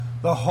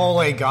The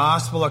Holy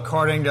Gospel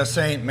according to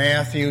St.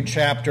 Matthew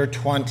chapter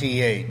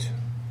 28.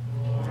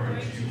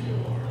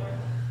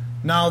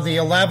 Now the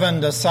 11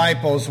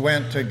 disciples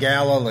went to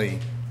Galilee,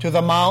 to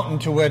the mountain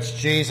to which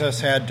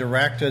Jesus had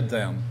directed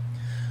them.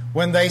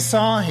 When they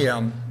saw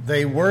him,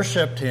 they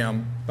worshipped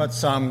him, but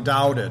some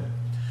doubted.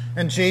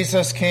 And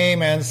Jesus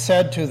came and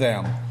said to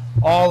them,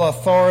 "All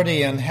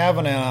authority in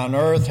heaven and on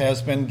earth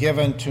has been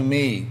given to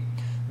me.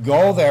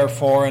 Go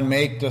therefore and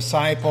make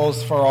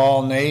disciples for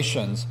all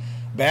nations,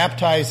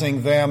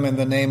 baptizing them in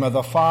the name of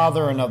the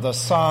Father and of the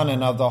Son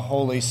and of the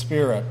Holy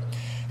Spirit,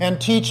 and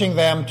teaching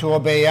them to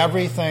obey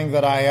everything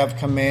that I have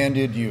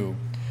commanded you.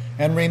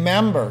 And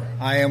remember,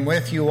 I am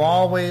with you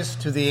always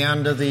to the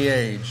end of the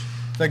age."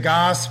 The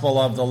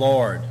Gospel of the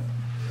Lord.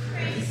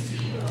 Praise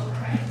to you, O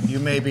Christ. You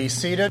may be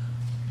seated.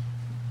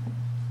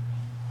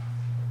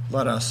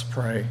 Let us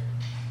pray.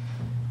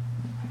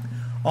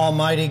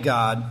 Almighty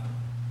God,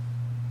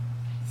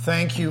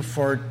 thank you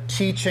for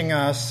teaching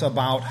us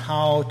about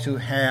how to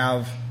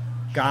have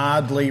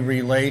godly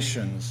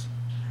relations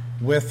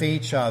with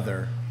each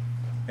other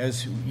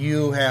as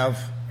you have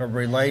a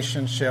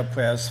relationship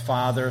as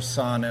Father,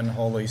 Son, and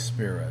Holy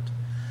Spirit.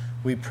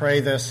 We pray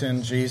this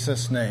in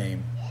Jesus'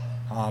 name.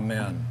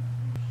 Amen.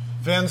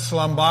 Vince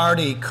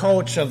Lombardi,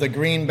 coach of the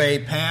Green Bay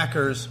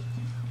Packers,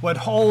 would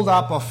hold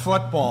up a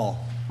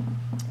football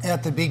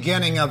at the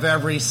beginning of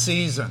every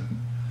season.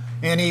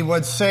 And he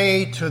would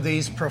say to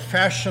these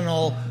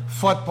professional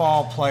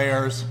football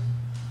players,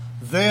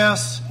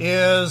 "This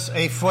is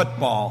a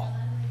football."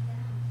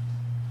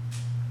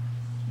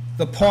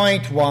 The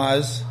point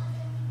was,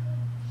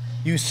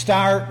 you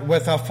start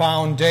with a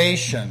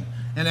foundation,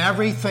 and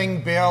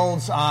everything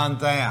builds on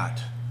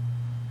that.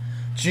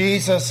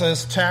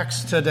 Jesus'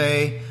 text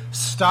today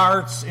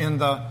starts in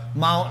the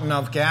mountain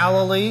of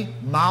Galilee.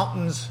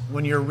 Mountains,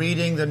 when you're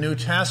reading the New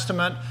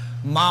Testament,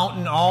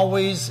 mountain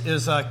always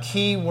is a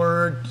key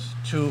word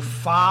to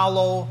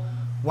follow.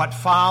 What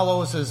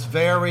follows is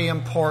very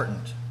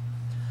important.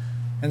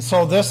 And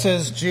so this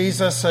is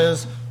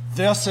Jesus'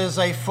 this is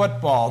a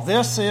football.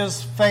 This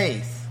is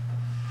faith.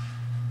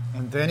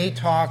 And then he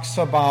talks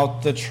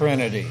about the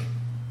Trinity.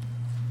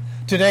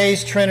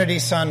 Today's Trinity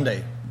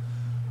Sunday.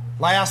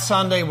 Last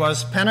Sunday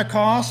was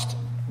Pentecost,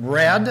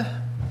 red.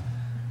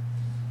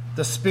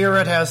 The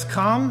Spirit has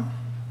come.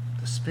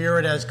 The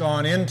Spirit has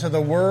gone into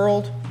the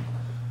world.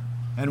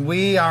 And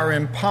we are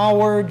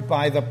empowered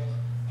by the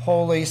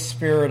Holy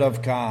Spirit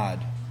of God.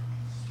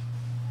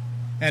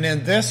 And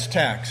in this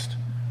text,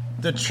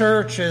 the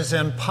church is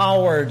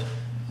empowered,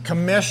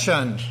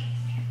 commissioned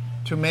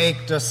to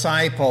make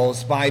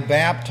disciples by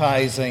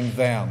baptizing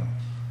them.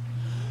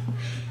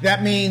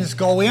 That means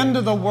go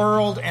into the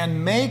world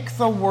and make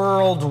the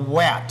world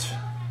wet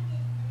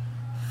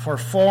for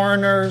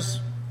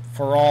foreigners,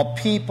 for all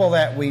people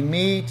that we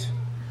meet,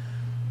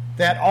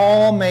 that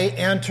all may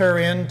enter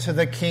into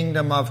the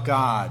kingdom of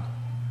God.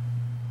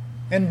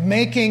 And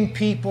making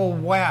people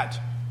wet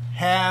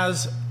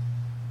has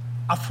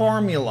a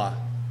formula: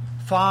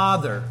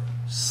 Father,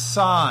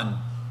 Son,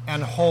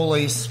 and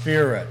Holy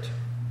Spirit.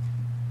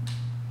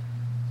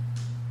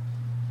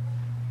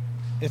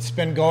 It's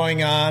been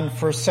going on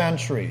for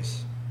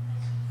centuries.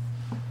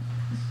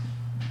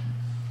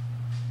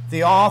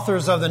 The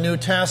authors of the New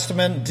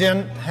Testament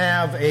didn't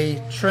have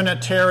a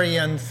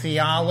Trinitarian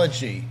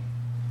theology.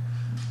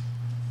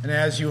 And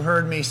as you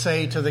heard me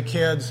say to the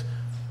kids,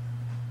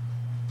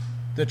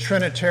 the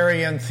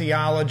Trinitarian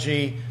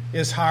theology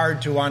is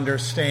hard to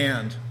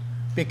understand,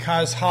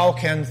 because how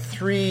can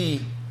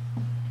three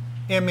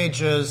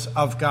images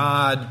of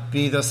God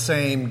be the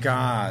same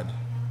God?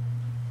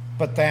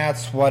 But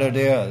that's what it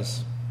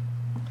is.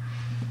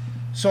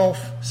 So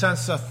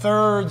since the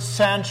 3rd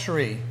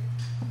century,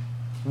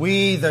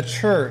 we, the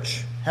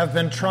church, have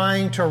been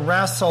trying to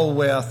wrestle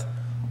with,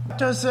 what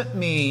does it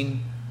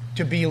mean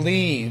to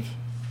believe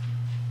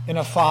in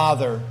a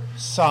Father,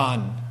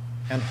 Son,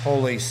 and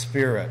Holy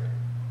Spirit?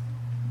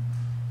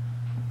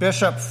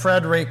 Bishop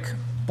Frederick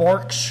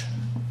Borch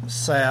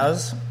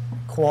says,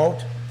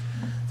 quote,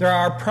 "There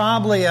are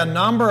probably a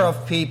number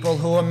of people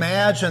who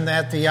imagine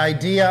that the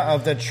idea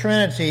of the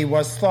Trinity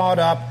was thought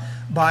up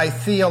by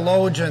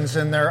theologians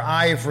in their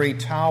ivory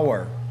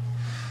tower.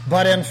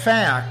 But in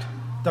fact,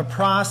 the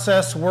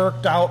process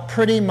worked out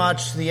pretty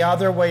much the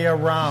other way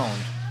around.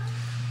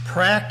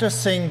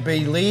 Practicing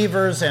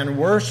believers and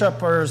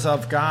worshipers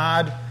of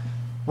God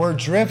were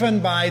driven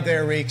by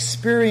their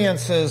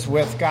experiences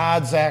with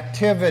God's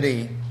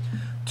activity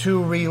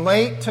to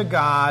relate to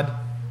God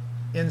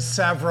in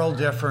several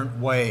different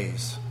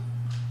ways.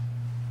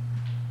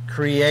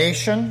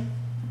 Creation,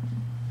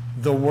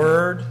 the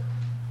Word,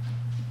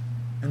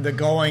 and the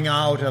going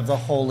out of the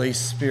Holy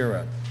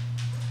Spirit.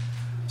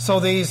 So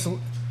these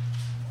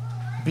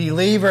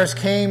believers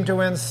came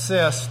to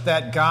insist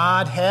that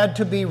God had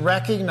to be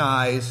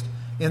recognized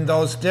in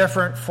those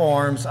different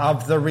forms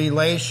of the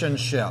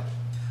relationship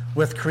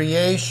with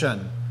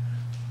creation,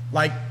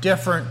 like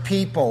different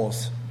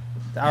peoples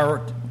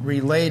are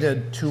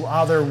related to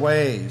other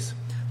ways.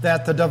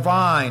 That the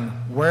divine,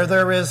 where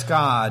there is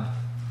God,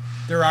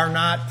 there are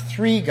not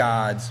three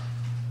gods,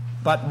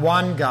 but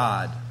one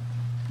God.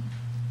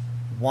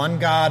 One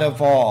God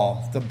of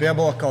all, the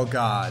biblical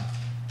God.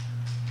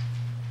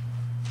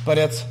 But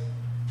it's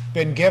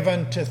been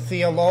given to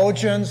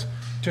theologians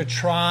to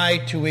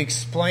try to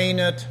explain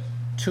it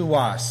to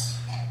us.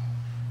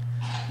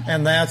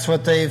 And that's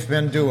what they've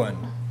been doing,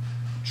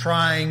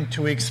 trying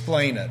to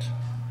explain it,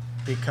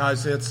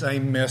 because it's a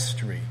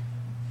mystery.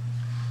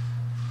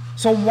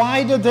 So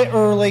why did the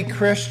early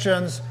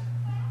Christians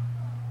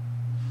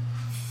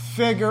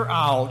figure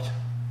out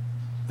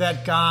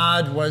that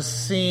God was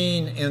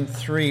seen in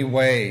three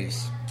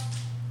ways?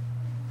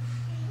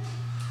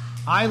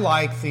 I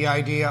like the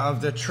idea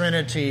of the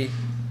Trinity,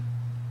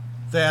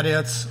 that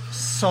it's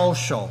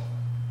social.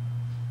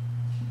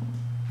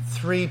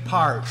 Three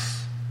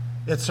parts.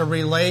 It's a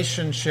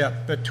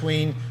relationship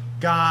between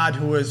God,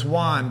 who is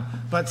one,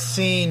 but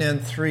seen in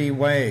three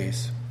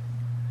ways.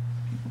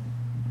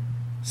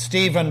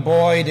 Stephen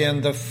Boyd,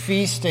 in The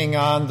Feasting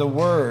on the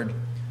Word,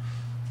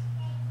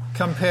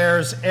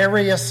 compares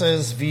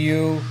Arius's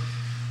view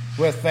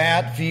with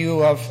that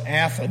view of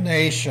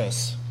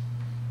Athanasius.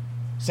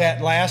 Does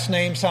that last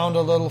name sound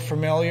a little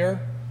familiar?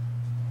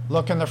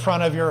 Look in the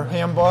front of your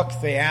hymn book.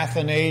 The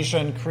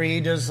Athanasian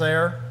Creed is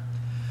there.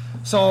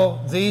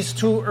 So these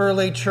two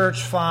early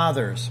church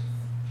fathers,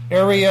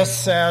 Arius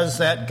says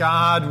that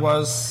God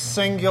was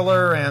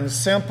singular and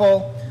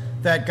simple,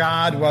 that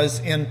God was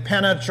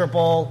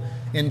impenetrable,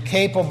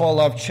 incapable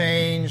of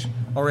change,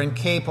 or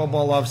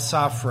incapable of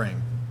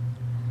suffering.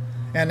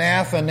 And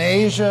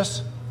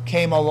Athanasius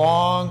came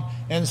along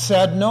and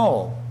said,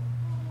 no,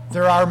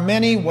 there are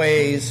many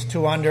ways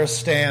to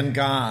understand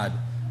God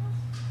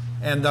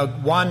and the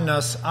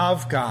oneness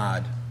of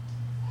God.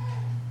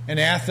 And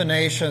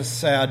Athanasius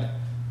said,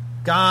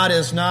 God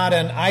is not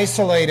an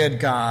isolated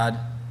God,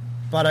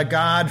 but a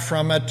God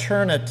from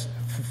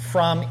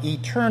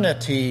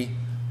eternity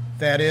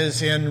that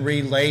is in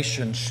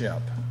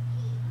relationship.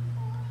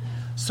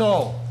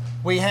 So,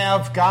 we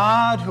have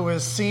God who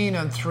is seen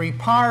in three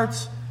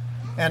parts,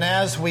 and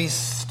as we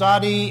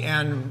study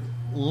and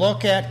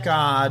look at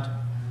God,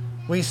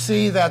 we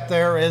see that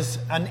there is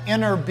an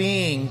inner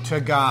being to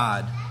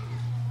God.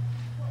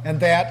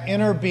 And that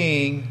inner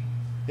being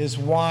is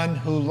one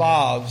who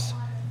loves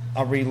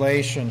a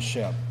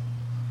relationship.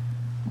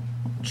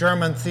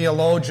 German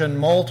theologian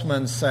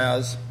Moltmann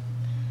says,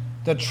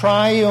 the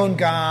triune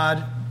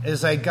God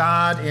is a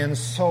God in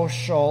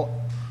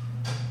social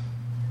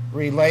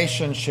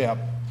relationship,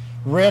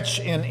 rich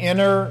in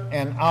inner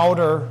and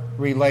outer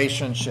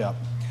relationship.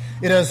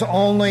 It is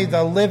only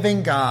the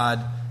living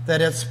God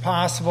that it's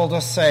possible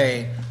to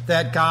say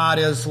that God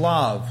is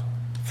love.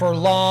 For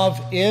love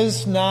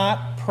is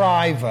not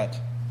private,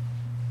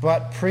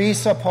 but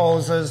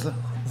presupposes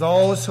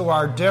those who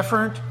are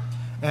different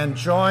and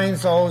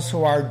joins those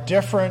who are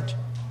different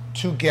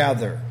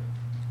together.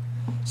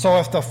 So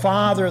if the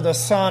Father, the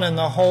Son, and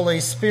the Holy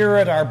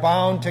Spirit are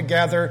bound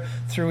together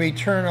through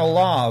eternal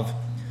love,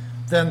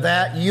 then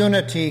that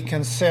unity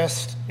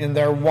consists in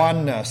their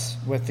oneness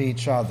with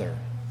each other.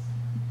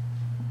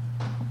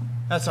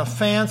 That's a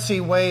fancy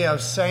way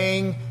of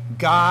saying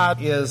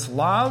God is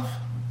love,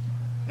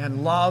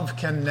 and love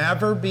can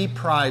never be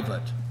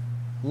private.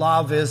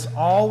 Love is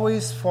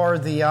always for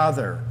the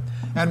other.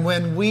 And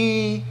when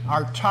we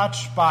are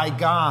touched by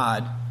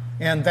God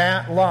and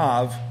that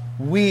love,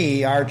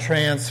 we are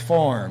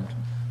transformed.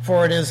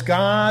 For it is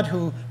God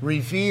who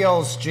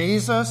reveals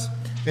Jesus.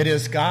 It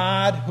is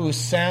God who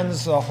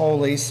sends the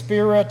Holy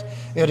Spirit.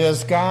 It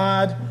is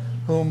God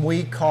whom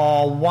we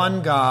call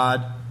one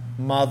God,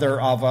 Mother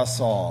of us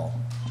all.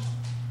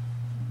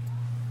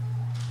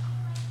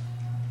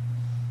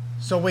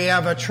 So we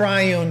have a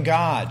triune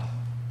God.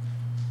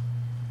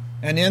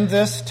 And in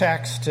this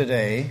text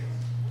today,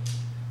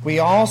 we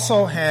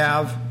also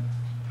have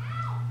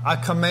a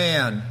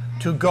command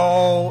to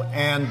go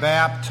and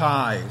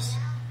baptize.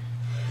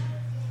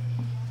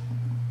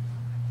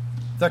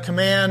 The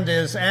command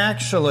is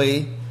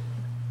actually,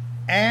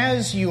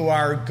 as you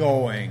are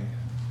going,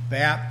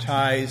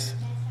 baptize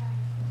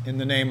in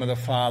the name of the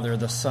Father,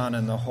 the Son,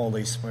 and the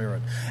Holy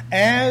Spirit.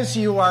 As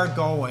you are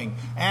going,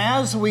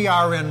 as we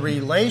are in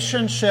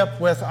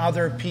relationship with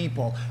other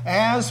people,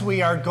 as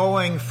we are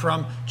going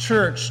from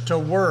church to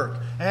work,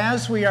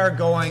 as we are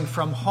going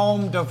from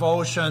home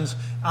devotions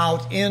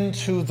out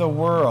into the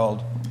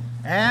world,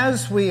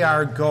 as we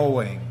are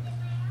going,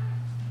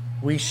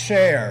 we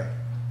share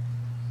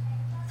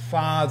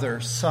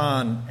Father,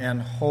 Son,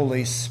 and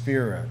Holy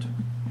Spirit.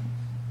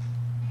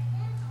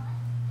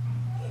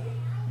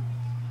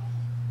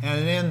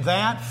 And in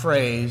that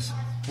phrase,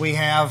 we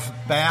have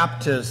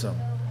baptism.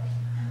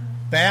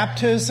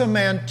 Baptism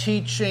and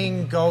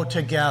teaching go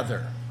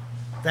together.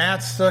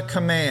 That's the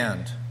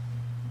command.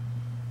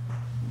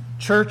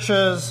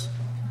 Churches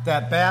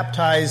that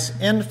baptize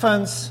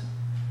infants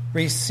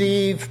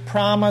receive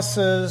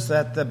promises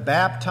that the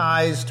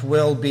baptized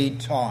will be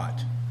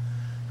taught.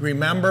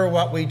 Remember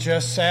what we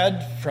just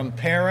said from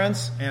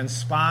parents and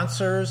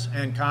sponsors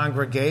and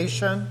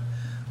congregation?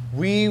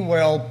 We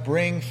will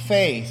bring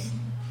faith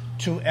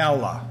to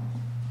Ella.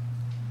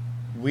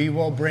 We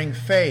will bring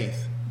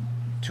faith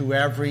to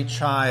every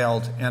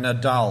child and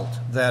adult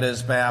that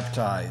is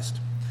baptized.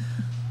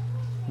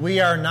 We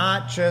are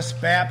not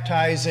just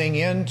baptizing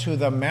into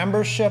the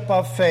membership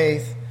of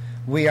faith,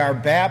 we are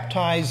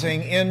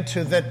baptizing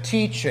into the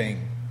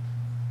teaching.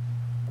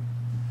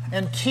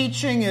 And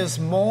teaching is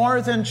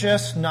more than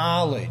just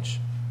knowledge.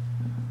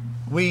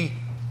 We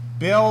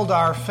build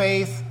our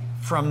faith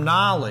from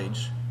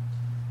knowledge,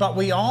 but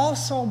we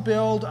also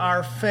build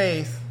our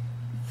faith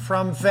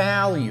from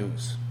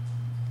values.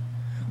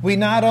 We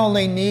not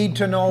only need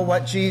to know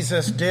what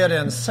Jesus did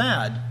and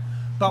said,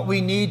 but we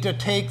need to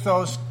take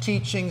those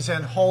teachings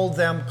and hold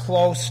them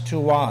close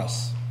to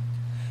us.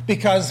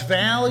 Because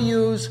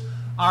values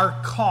are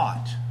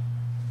caught.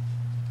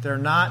 They're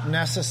not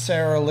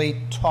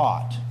necessarily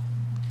taught.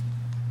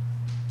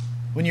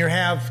 When you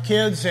have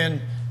kids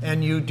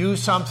and you do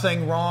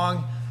something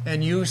wrong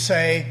and you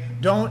say,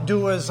 don't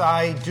do as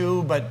I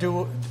do, but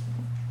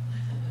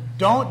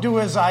don't do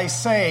as I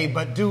say,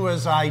 but do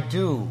as I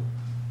do.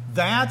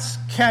 That's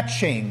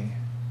catching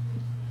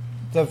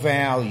the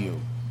value.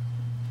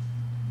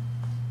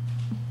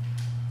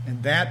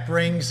 And that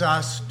brings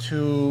us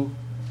to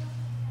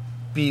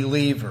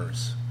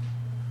believers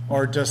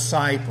or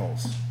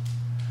disciples.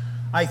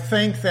 I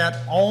think that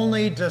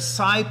only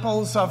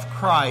disciples of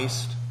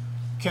Christ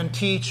can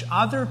teach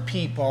other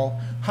people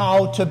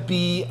how to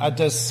be a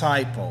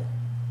disciple.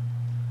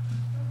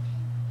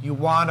 You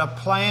want a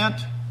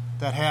plant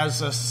that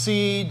has a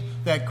seed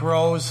that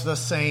grows the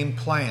same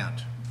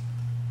plant.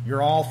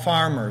 You're all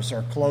farmers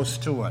or close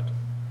to it.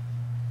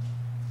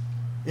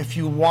 If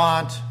you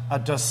want a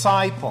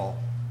disciple,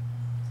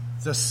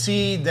 the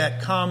seed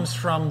that comes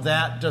from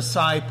that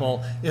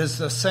disciple is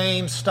the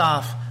same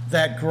stuff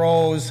that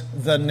grows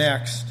the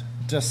next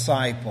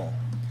disciple.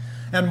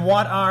 And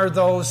what are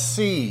those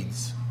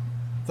seeds?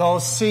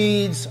 Those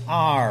seeds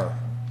are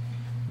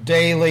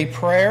daily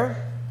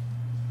prayer,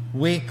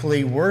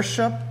 weekly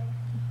worship,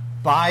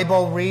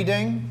 Bible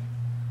reading,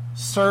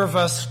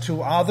 service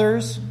to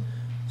others,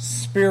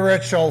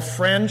 spiritual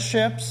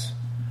friendships,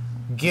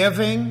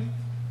 giving,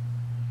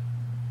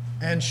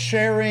 and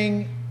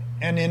sharing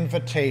an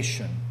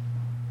invitation.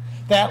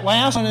 That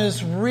last one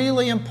is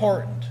really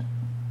important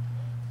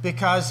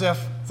because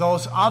if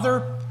those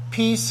other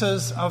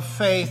pieces of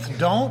faith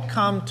don't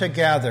come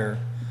together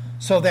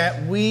so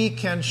that we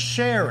can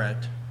share it,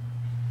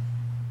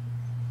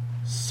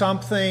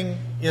 something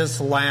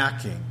is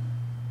lacking.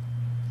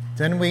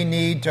 Then we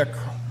need to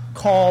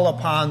call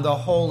upon the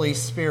Holy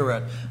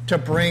Spirit to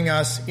bring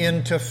us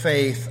into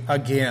faith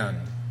again.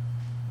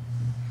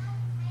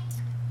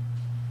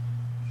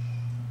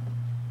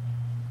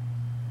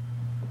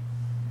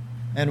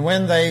 And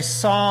when they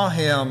saw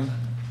him,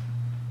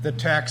 the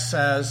text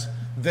says,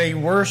 they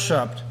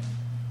worshiped,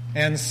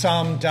 and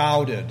some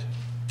doubted.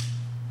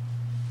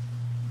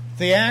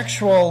 The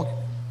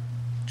actual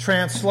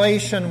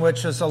translation,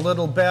 which is a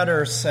little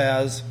better,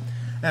 says,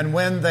 and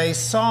when they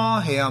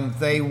saw him,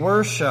 they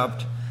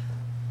worshiped,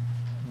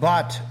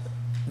 but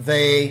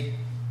they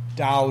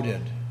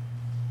doubted.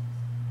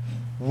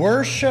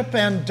 Worship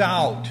and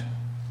doubt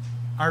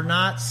are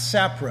not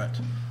separate.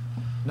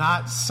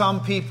 Not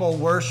some people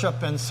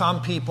worship and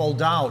some people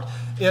doubt.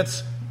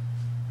 It's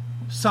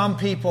some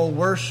people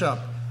worship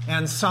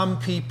and some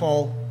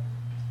people,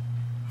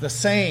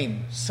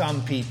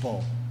 some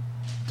people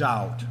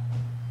doubt.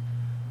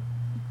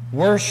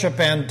 Worship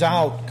and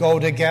doubt go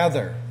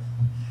together.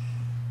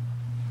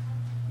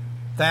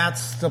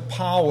 That's the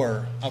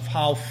power of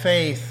how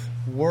faith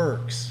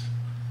works.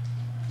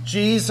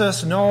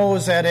 Jesus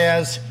knows that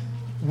as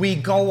we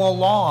go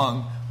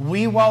along,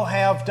 we will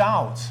have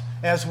doubts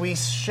as we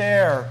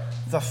share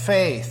the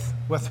faith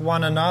with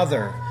one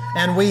another,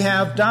 and we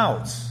have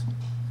doubts.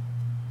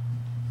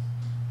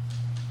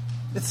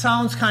 It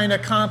sounds kind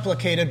of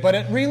complicated, but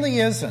it really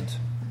isn't.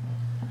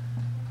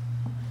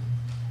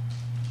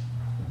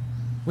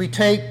 We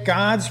take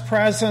God's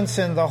presence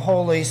in the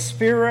Holy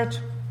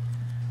Spirit,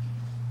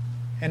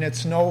 and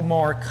it's no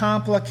more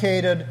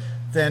complicated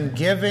than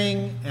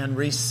giving and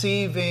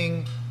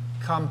receiving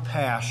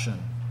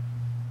compassion.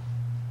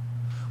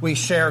 We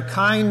share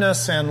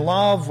kindness and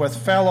love with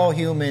fellow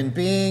human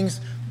beings,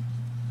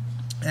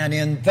 and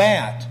in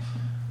that,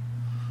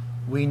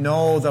 we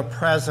know the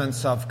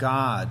presence of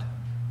God.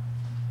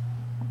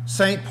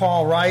 St.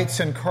 Paul writes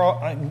in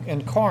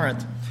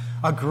Corinth,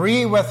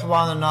 agree with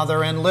one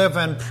another and live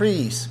in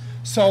peace,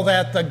 so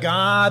that the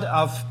God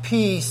of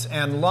peace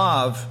and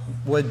love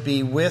would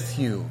be with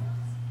you.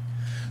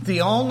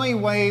 The only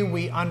way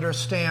we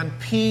understand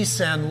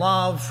peace and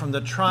love from the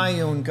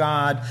triune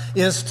God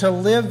is to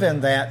live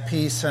in that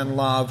peace and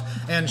love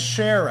and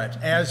share it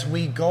as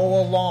we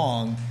go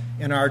along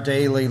in our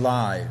daily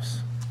lives.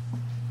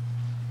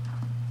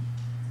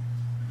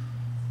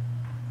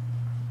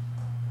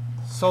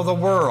 So the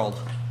world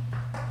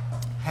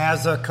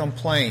has a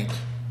complaint.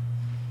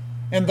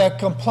 And the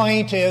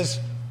complaint is,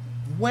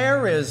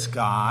 where is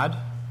God?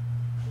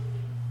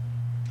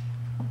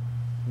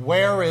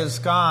 Where is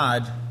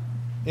God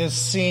is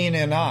seen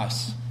in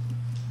us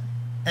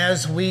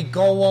as we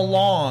go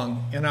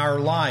along in our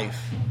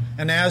life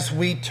and as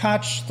we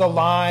touch the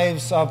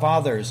lives of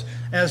others,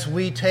 as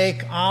we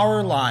take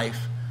our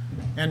life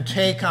and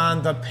take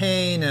on the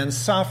pain and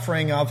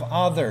suffering of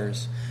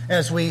others,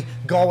 as we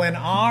go in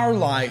our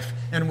life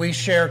and we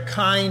share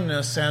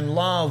kindness and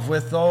love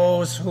with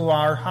those who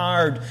are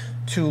hard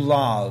to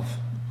love,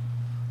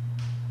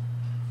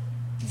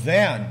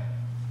 then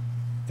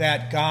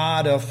that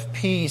God of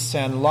peace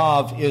and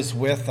love is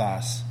with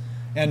us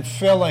and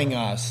filling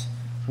us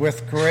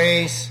with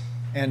grace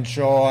and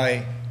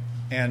joy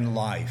and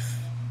life.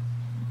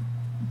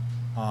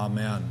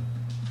 Amen.